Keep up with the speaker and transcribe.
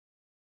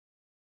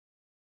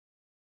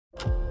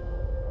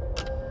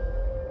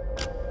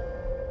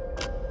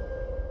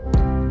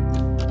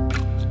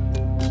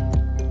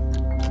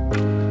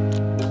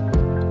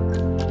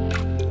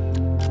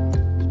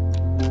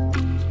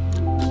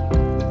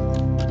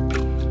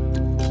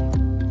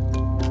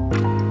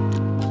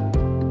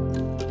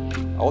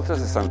oltre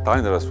 60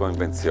 anni dalla sua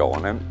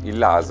invenzione, il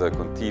laser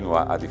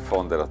continua a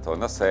diffondere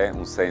attorno a sé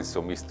un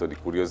senso misto di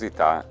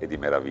curiosità e di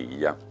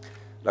meraviglia.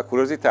 La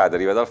curiosità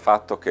deriva dal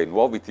fatto che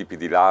nuovi tipi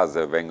di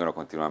laser vengono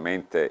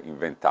continuamente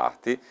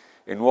inventati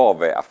e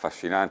nuove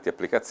affascinanti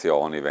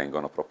applicazioni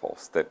vengono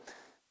proposte.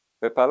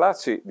 Per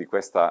parlarci di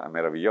questa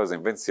meravigliosa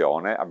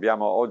invenzione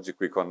abbiamo oggi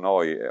qui con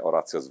noi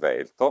Orazio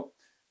Svelto,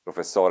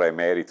 professore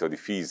emerito di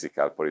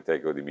fisica al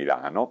Politecnico di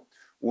Milano,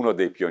 uno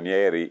dei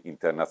pionieri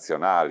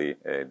internazionali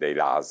dei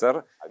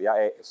laser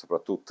e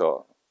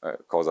soprattutto,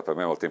 cosa per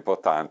me molto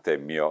importante,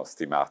 il mio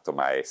stimato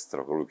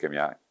maestro, colui che mi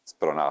ha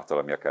spronato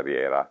la mia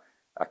carriera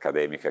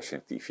accademica e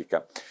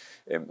scientifica.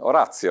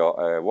 Orazio,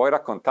 vuoi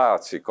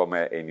raccontarci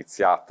come è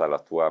iniziata la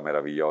tua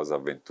meravigliosa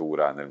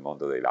avventura nel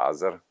mondo dei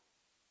laser?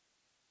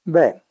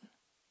 Beh,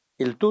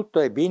 il tutto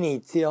ebbe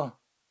inizio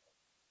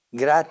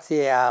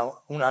grazie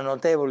a una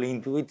notevole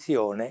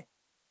intuizione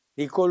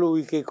di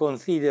colui che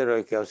considero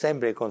e che ho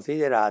sempre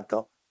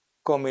considerato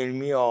come il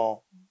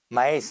mio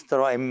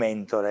maestro e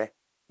mentore,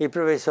 il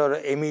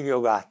professor Emilio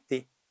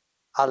Gatti,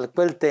 a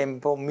quel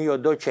tempo mio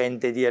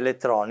docente di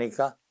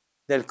elettronica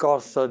del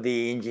corso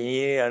di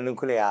ingegneria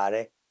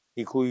nucleare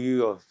di cui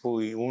io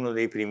fui uno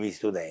dei primi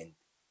studenti.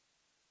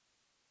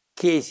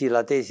 Chiesi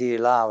la tesi di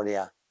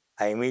laurea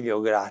a Emilio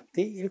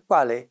Gatti, il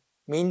quale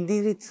mi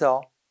indirizzò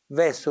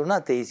verso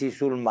una tesi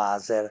sul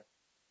maser,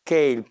 che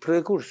è il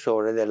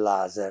precursore del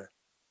laser.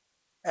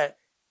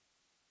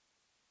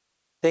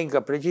 Tengo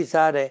a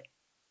precisare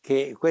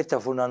che questa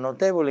fu una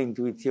notevole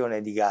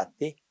intuizione di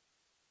Gatti,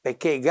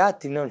 perché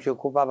Gatti non si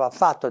occupava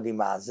affatto di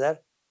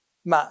maser,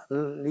 ma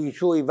i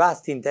suoi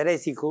vasti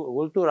interessi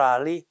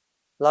culturali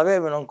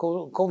l'avevano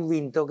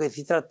convinto che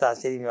si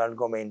trattasse di un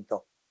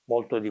argomento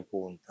molto di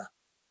punta.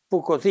 Fu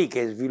così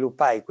che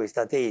sviluppai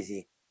questa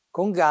tesi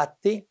con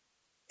Gatti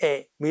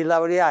e mi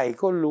laureai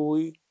con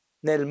lui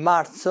nel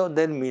marzo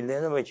del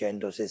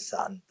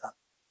 1960.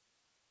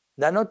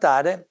 Da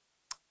notare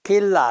che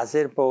il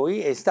laser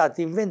poi è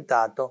stato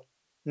inventato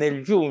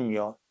nel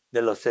giugno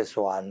dello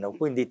stesso anno,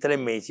 quindi 3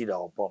 mesi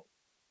dopo.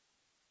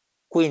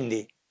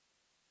 Quindi,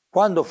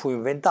 quando fu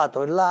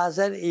inventato il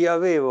laser, io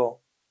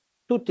avevo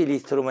tutti gli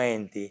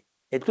strumenti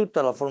e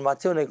tutta la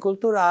formazione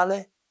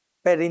culturale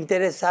per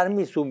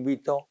interessarmi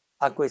subito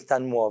a questa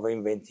nuova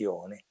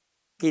invenzione,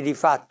 che di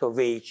fatto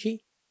feci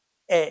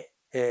e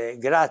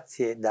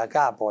grazie da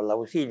capo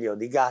all'ausilio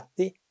di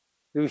Gatti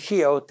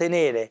riuscì a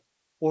ottenere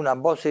una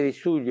borsa di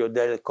studio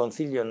del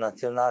Consiglio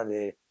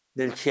nazionale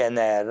del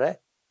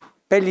CNR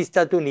per gli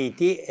Stati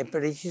Uniti e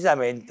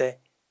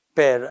precisamente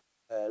per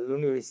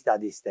l'Università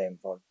di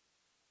Stanford.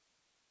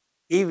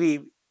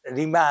 Ivi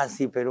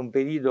rimasi per un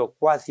periodo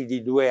quasi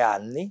di 2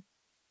 anni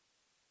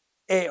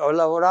e ho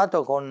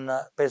lavorato con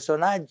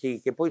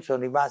personaggi che poi sono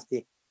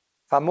rimasti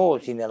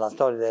famosi nella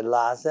storia del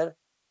laser,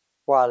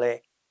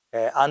 quale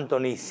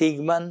Anthony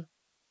Sigman,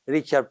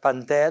 Richard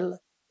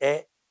Pantel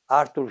e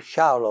Arthur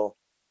Schawlow,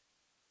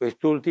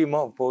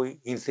 quest'ultimo poi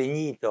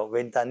insignito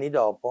 20 anni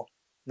dopo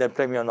del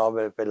premio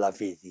Nobel per la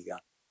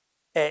fisica.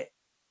 E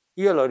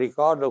io lo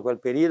ricordo quel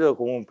periodo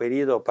come un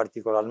periodo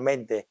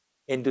particolarmente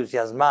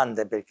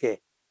entusiasmante,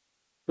 perché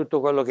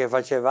tutto quello che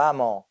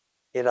facevamo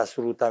era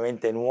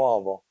assolutamente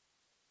nuovo.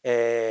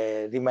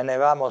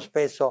 Rimanevamo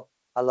spesso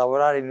a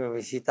lavorare in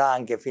università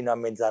anche fino a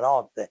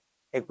mezzanotte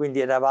e quindi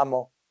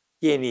eravamo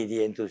pieni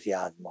di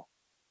entusiasmo.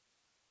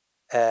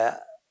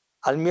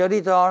 Al mio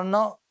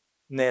ritorno,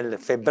 nel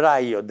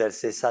febbraio del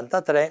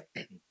 63,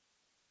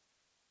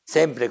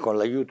 sempre con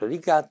l'aiuto di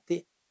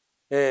Gatti,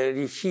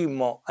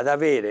 riuscimmo ad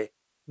avere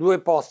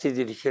 2 posti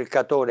di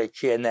ricercatore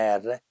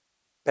CNR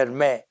per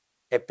me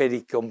e per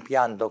il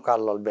compianto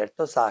Carlo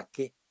Alberto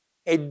Sacchi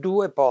e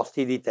 2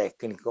 posti di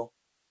tecnico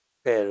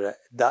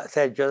per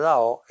Sergio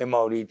Daò e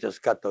Maurizio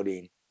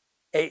Scattorini.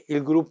 E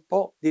il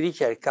gruppo di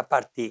ricerca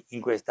partì in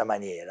questa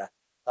maniera.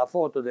 La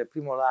foto del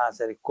primo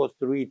laser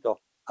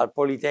costruito al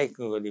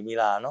Politecnico di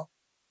Milano,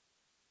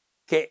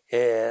 che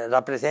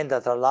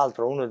rappresenta tra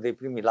l'altro uno dei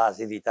primi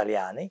laser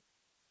italiani,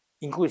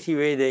 in cui si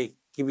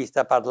vede chi vi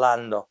sta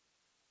parlando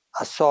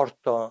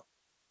assorto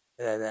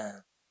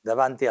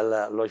davanti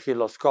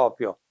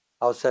all'oscilloscopio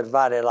a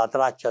osservare la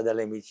traccia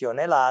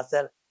dell'emissione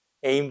laser,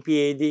 e in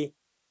piedi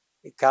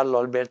Carlo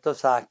Alberto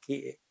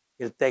Sacchi,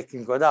 il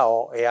tecnico da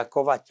O, e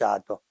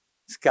accovacciato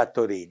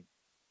Scattorini.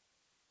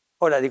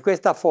 Ora, di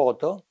questa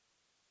foto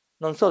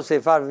non so se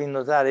farvi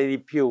notare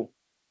di più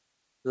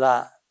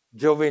la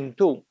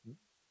gioventù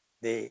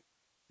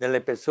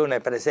delle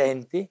persone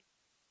presenti.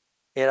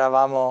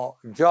 Eravamo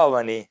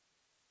giovani,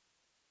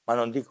 ma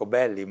non dico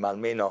belli, ma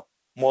almeno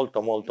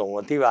molto molto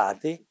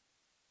motivati,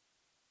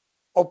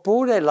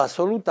 oppure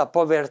l'assoluta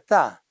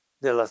povertà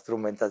della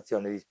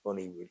strumentazione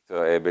disponibile.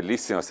 È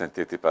bellissimo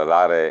sentirti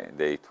parlare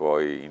dei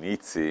tuoi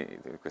inizi,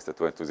 di questa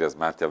tua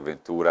entusiasmante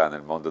avventura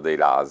nel mondo dei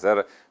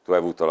laser. Tu hai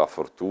avuto la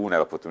fortuna e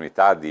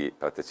l'opportunità di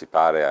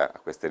partecipare a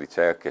queste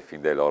ricerche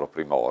fin dai loro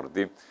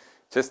primordi.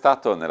 C'è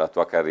stato nella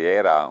tua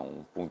carriera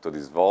un punto di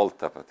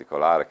svolta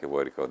particolare che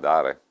vuoi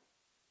ricordare?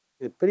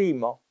 Il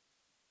primo,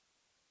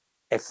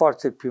 e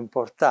forse il più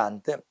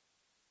importante,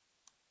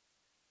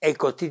 è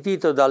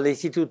costituito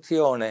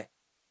dall'istituzione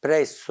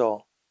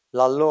presso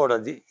l'allora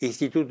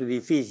Istituto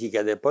di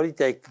Fisica del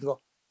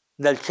Politecnico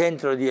del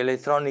Centro di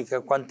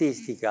Elettronica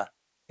Quantistica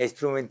e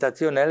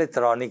Strumentazione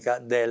Elettronica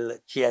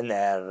del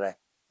CNR.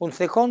 Un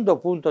secondo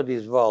punto di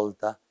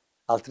svolta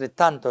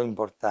altrettanto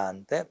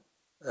importante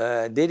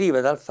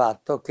deriva dal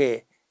fatto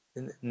che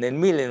nel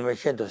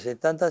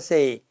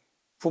 1976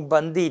 fu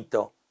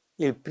bandito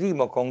il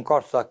primo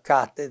concorso a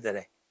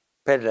cattedre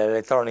per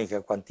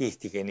l'elettronica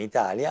quantistica in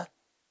Italia,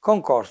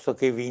 concorso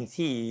che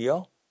vinsi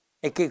io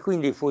e che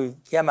quindi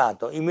fui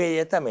chiamato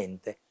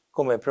immediatamente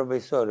come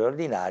professore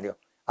ordinario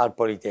al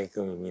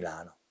Politecnico di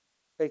Milano,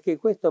 perché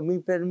questo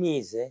mi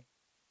permise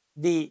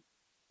di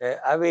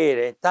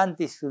avere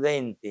tanti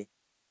studenti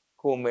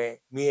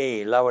come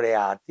miei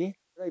laureati,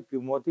 i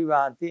più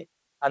motivati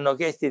hanno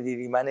chiesto di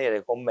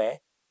rimanere con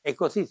me e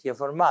così si è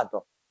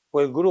formato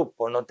quel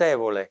gruppo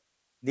notevole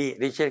di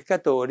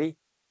ricercatori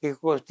che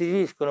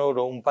costituiscono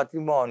ora un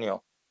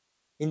patrimonio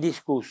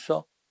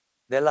indiscusso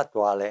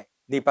dell'attuale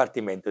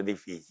Dipartimento di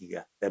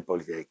Fisica del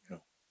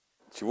Politecnico.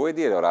 Ci vuoi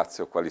dire,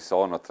 Orazio, quali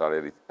sono tra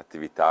le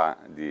attività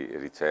di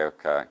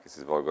ricerca che si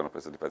svolgono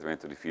presso il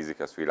Dipartimento di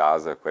Fisica sui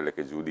laser quelle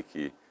che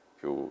giudichi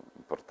più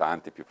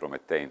importanti, più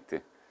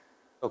promettenti?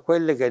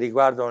 Quelle che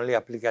riguardano le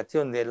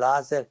applicazioni del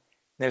laser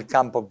nel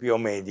campo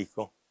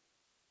biomedico.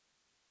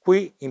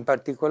 Qui in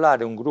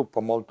particolare un gruppo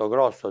molto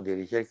grosso di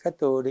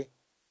ricercatori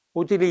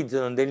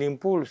utilizzano degli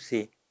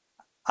impulsi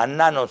a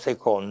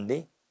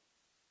nanosecondi,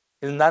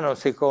 il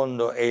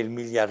nanosecondo è il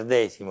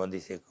miliardesimo di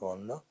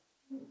secondo,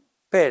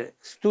 per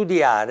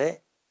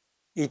studiare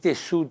i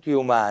tessuti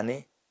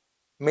umani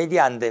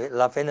mediante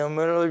la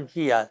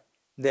fenomenologia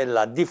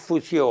della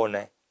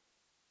diffusione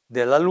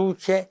della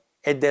luce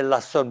e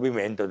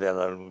dell'assorbimento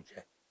della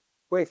luce.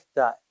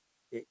 Questa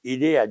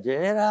idea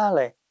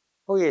generale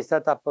poi è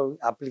stata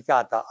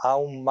applicata a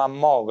un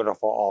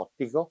mammografo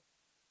ottico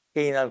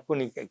che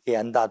è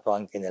andato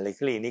anche nelle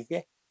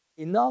cliniche.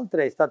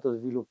 Inoltre è stato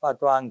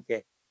sviluppato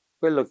anche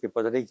quello che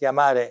potrei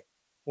chiamare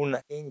un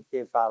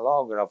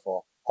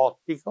encefalografo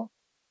ottico,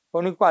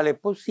 con il quale è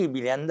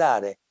possibile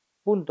andare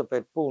punto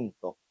per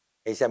punto,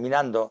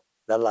 esaminando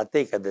dalla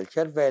teca del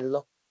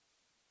cervello,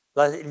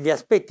 gli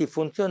aspetti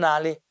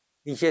funzionali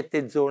di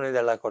certe zone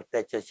della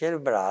corteccia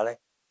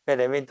cerebrale per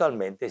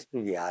eventualmente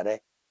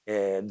studiare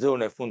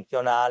zone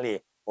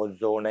funzionali o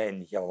zone,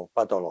 diciamo,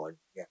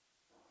 patologiche.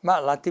 Ma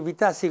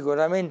l'attività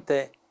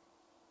sicuramente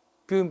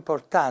più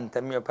importante,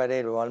 a mio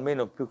parere, o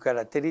almeno più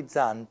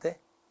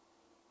caratterizzante,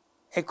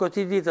 è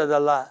costituita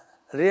dalla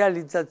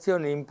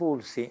realizzazione di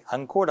impulsi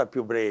ancora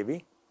più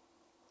brevi,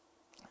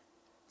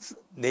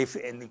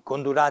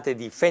 con durate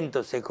di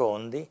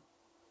femtosecondi.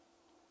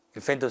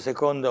 Il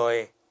femtosecondo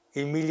è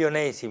il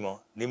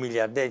milionesimo di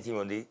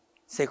miliardesimo di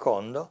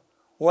secondo,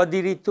 o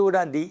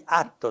addirittura di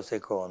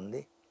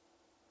attosecondi.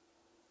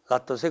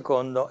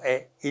 L'attosecondo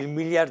è il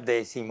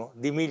miliardesimo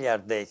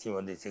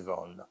di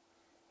secondo.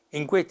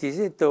 In questi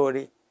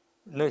settori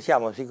noi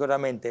siamo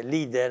sicuramente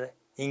leader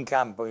in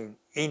campo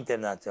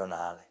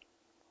internazionale.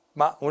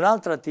 Ma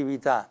un'altra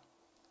attività,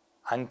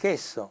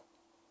 anch'esso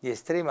di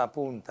estrema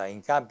punta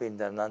in campo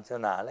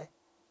internazionale,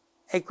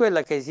 è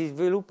quella che si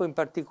sviluppa in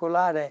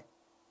particolare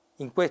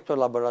in questo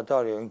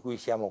laboratorio in cui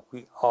siamo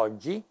qui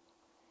oggi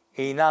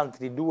e in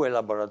altri 2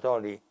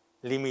 laboratori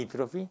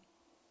limitrofi,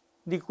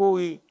 di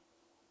cui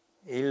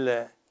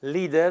il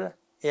leader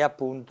è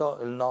appunto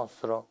il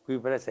nostro qui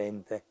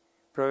presente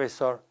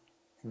Professor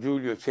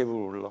Giulio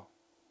Cerullo.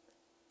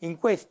 In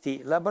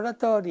questi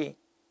laboratori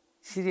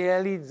si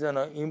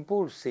realizzano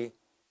impulsi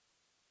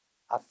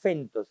a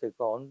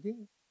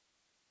femtosecondi,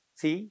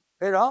 sì,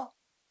 però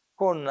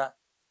con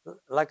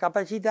la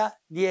capacità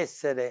di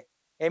essere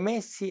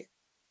emessi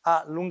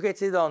a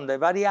lunghezze d'onda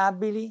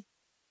variabili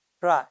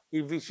fra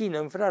il vicino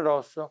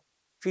infrarosso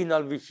fino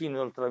al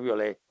vicino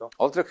ultravioletto.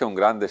 Oltre che un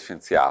grande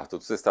scienziato,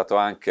 tu sei stato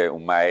anche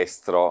un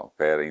maestro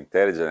per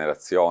intere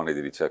generazioni di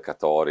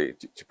ricercatori.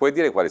 Ci puoi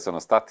dire quali sono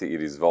stati i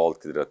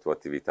risvolti della tua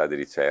attività di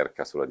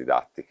ricerca sulla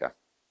didattica?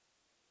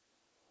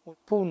 Un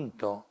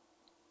punto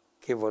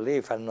che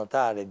volevo far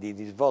notare di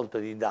risvolto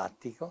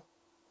didattico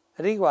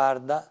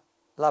riguarda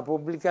la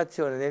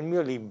pubblicazione del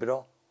mio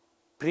libro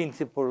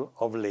Principle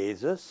of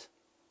Lasers,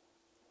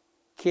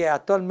 che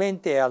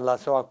attualmente è alla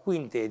sua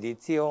 5ª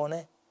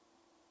edizione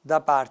da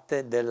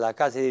parte della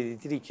casa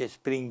editrice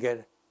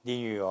Springer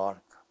di New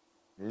York.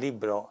 Il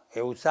libro è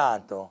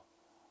usato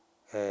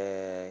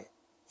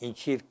in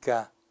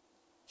circa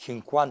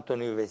 50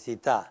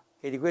 università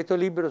e di questo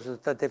libro sono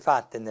state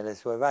fatte nelle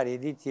sue varie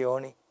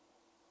edizioni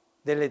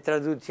delle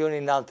traduzioni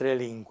in altre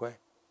lingue,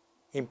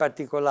 in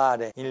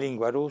particolare in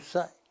lingua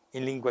russa,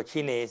 in lingua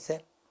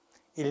cinese,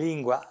 in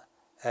lingua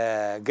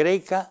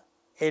greca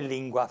e in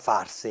lingua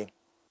farsi.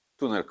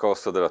 Tu nel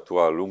corso della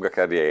tua lunga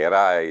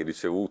carriera hai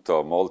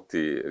ricevuto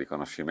molti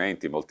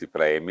riconoscimenti, molti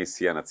premi,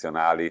 sia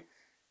nazionali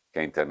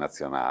che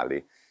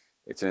internazionali.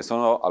 E ce ne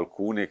sono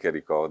alcuni che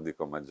ricordi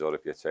con maggiore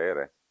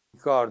piacere?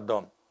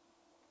 Ricordo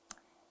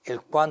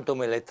il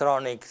Quantum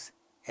Electronics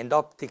and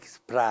Optics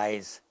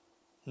Prize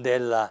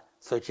della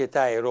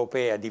Società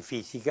Europea di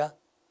Fisica,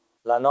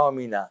 la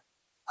nomina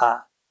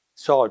a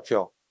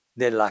socio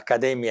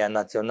dell'Accademia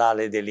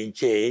Nazionale dei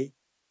Lincei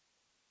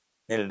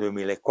nel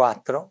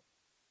 2004,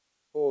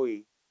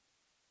 poi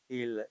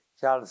il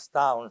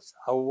Charlestown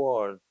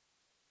Award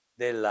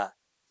della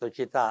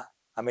Società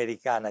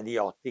Americana di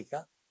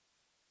Ottica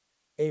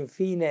e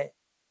infine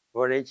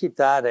vorrei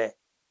citare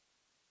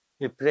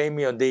il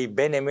premio dei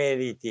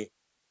benemeriti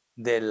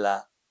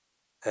della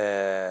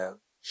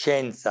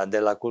scienza,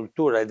 della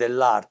cultura e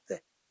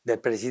dell'arte del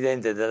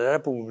Presidente della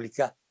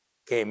Repubblica,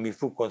 che mi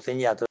fu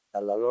consegnato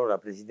dall'allora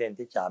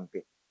Presidente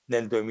Ciampi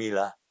nel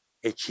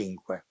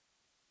 2005.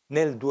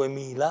 Nel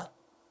 2000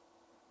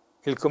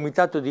 il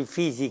Comitato di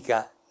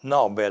Fisica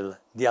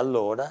Nobel di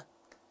allora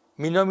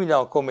mi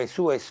nominò come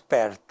suo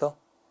esperto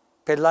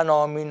per la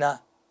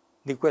nomina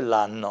di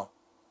quell'anno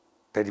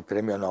per il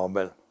premio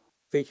Nobel.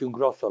 Feci un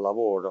grosso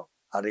lavoro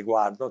a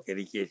riguardo che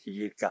richiese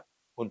circa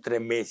 3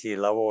 mesi di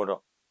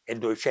lavoro e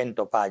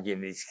 200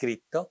 pagine di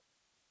scritto,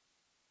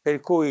 per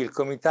cui il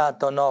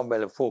Comitato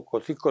Nobel fu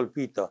così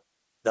colpito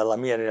dalla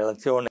mia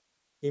relazione,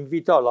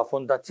 invitò la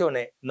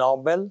Fondazione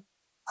Nobel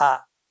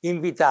a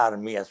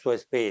invitarmi a sue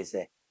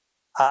spese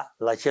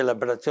alla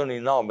celebrazione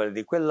Nobel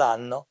di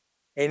quell'anno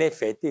e in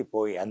effetti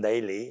poi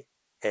andai lì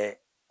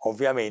e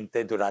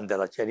ovviamente durante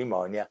la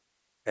cerimonia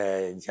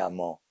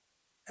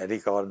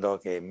ricordo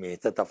che mi è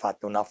stata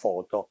fatta una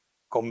foto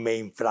con me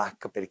in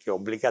frac perché è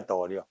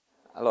obbligatorio.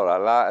 Allora,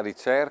 la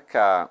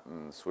ricerca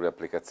sulle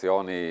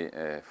applicazioni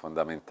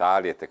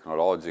fondamentali e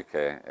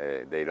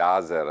tecnologiche dei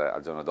laser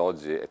al giorno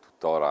d'oggi è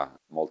tuttora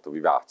molto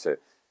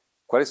vivace.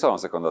 Quali sono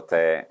secondo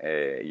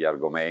te gli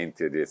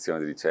argomenti e le direzioni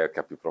di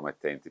ricerca più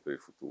promettenti per il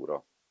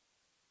futuro?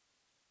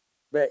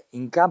 Beh,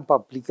 in campo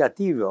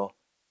applicativo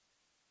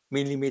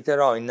mi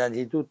limiterò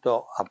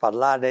innanzitutto a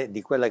parlare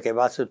di quella che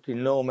va sotto il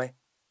nome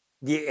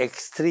di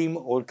Extreme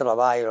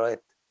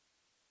Ultraviolet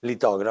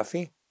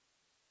Lithography.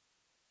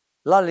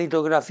 La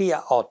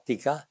litografia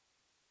ottica,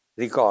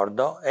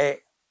 ricordo,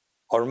 è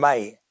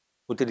ormai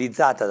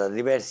utilizzata da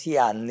diversi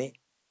anni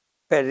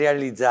per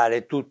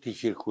realizzare tutti i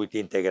circuiti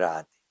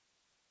integrati.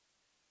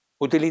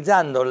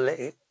 Utilizzando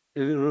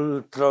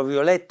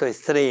l'ultravioletto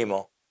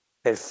estremo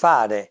per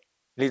fare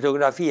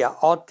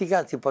litografia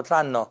ottica si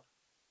potranno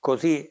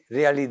così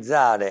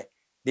realizzare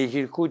dei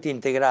circuiti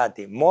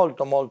integrati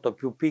molto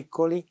più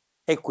piccoli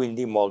e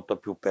quindi molto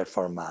più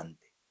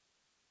performanti.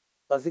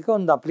 La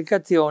seconda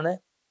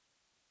applicazione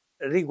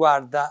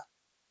riguarda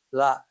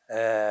la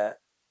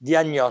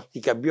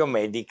diagnostica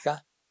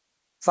biomedica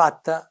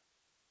fatta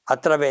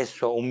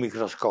attraverso un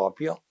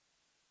microscopio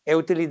e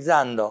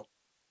utilizzando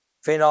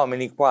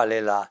fenomeni quali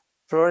la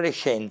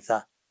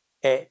fluorescenza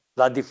e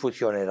la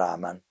diffusione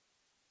Raman.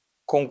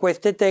 Con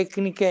queste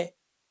tecniche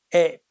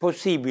è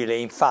possibile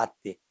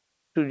infatti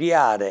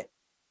studiare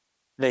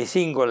le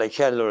singole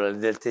cellule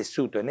del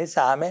tessuto in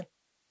esame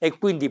e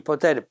quindi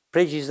poter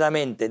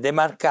precisamente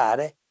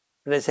demarcare,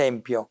 per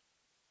esempio,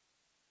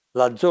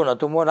 la zona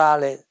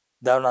tumorale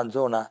da una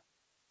zona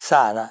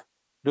sana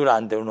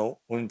durante un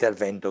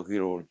intervento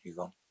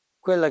chirurgico.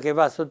 Quella che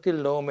va sotto il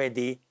nome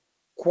di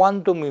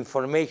Quantum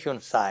Information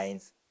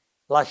Science,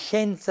 la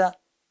scienza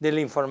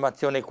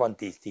dell'informazione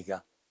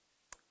quantistica.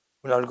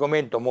 Un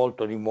argomento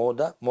molto di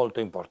moda, molto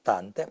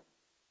importante,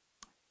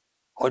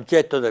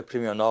 oggetto del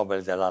premio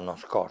Nobel dell'anno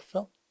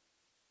scorso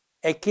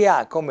e che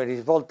ha come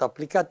risvolto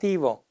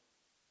applicativo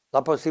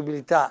la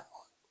possibilità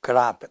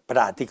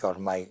pratica,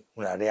 ormai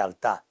una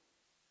realtà,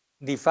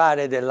 di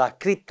fare della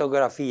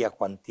crittografia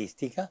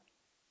quantistica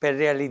per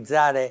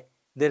realizzare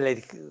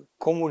delle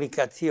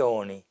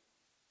comunicazioni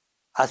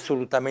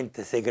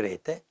assolutamente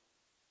segrete,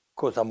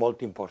 cosa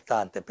molto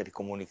importante per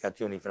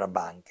comunicazioni fra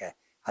banche,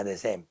 ad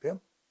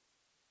esempio,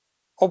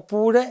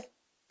 oppure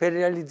per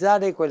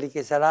realizzare quelli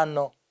che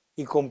saranno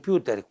i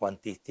computer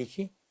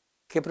quantistici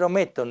che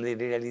promettono di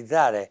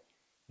realizzare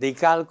dei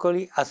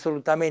calcoli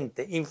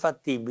assolutamente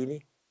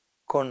infattibili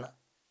con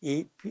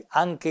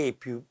anche i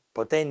più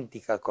potenti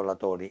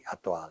calcolatori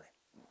attuali.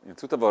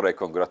 Innanzitutto vorrei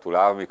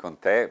congratularmi con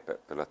te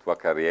per la tua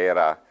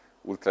carriera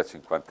ultra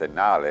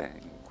cinquantennale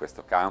in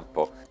questo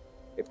campo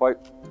e poi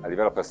a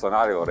livello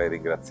personale vorrei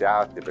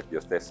ringraziarti perché io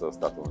stesso sono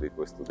stato uno dei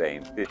tuoi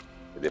studenti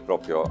ed è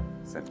proprio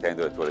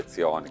sentendo le tue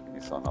lezioni che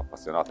mi sono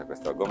appassionato a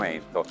questo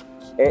argomento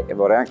e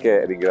vorrei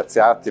anche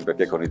ringraziarti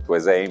perché con il tuo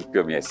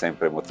esempio mi hai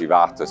sempre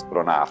motivato e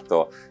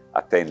spronato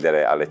a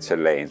tendere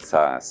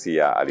all'eccellenza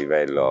sia a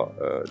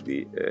livello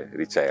di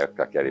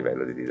ricerca che a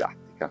livello di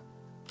didattica.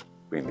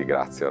 Quindi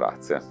grazie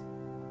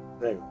Orazio.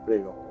 Prego,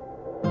 prego.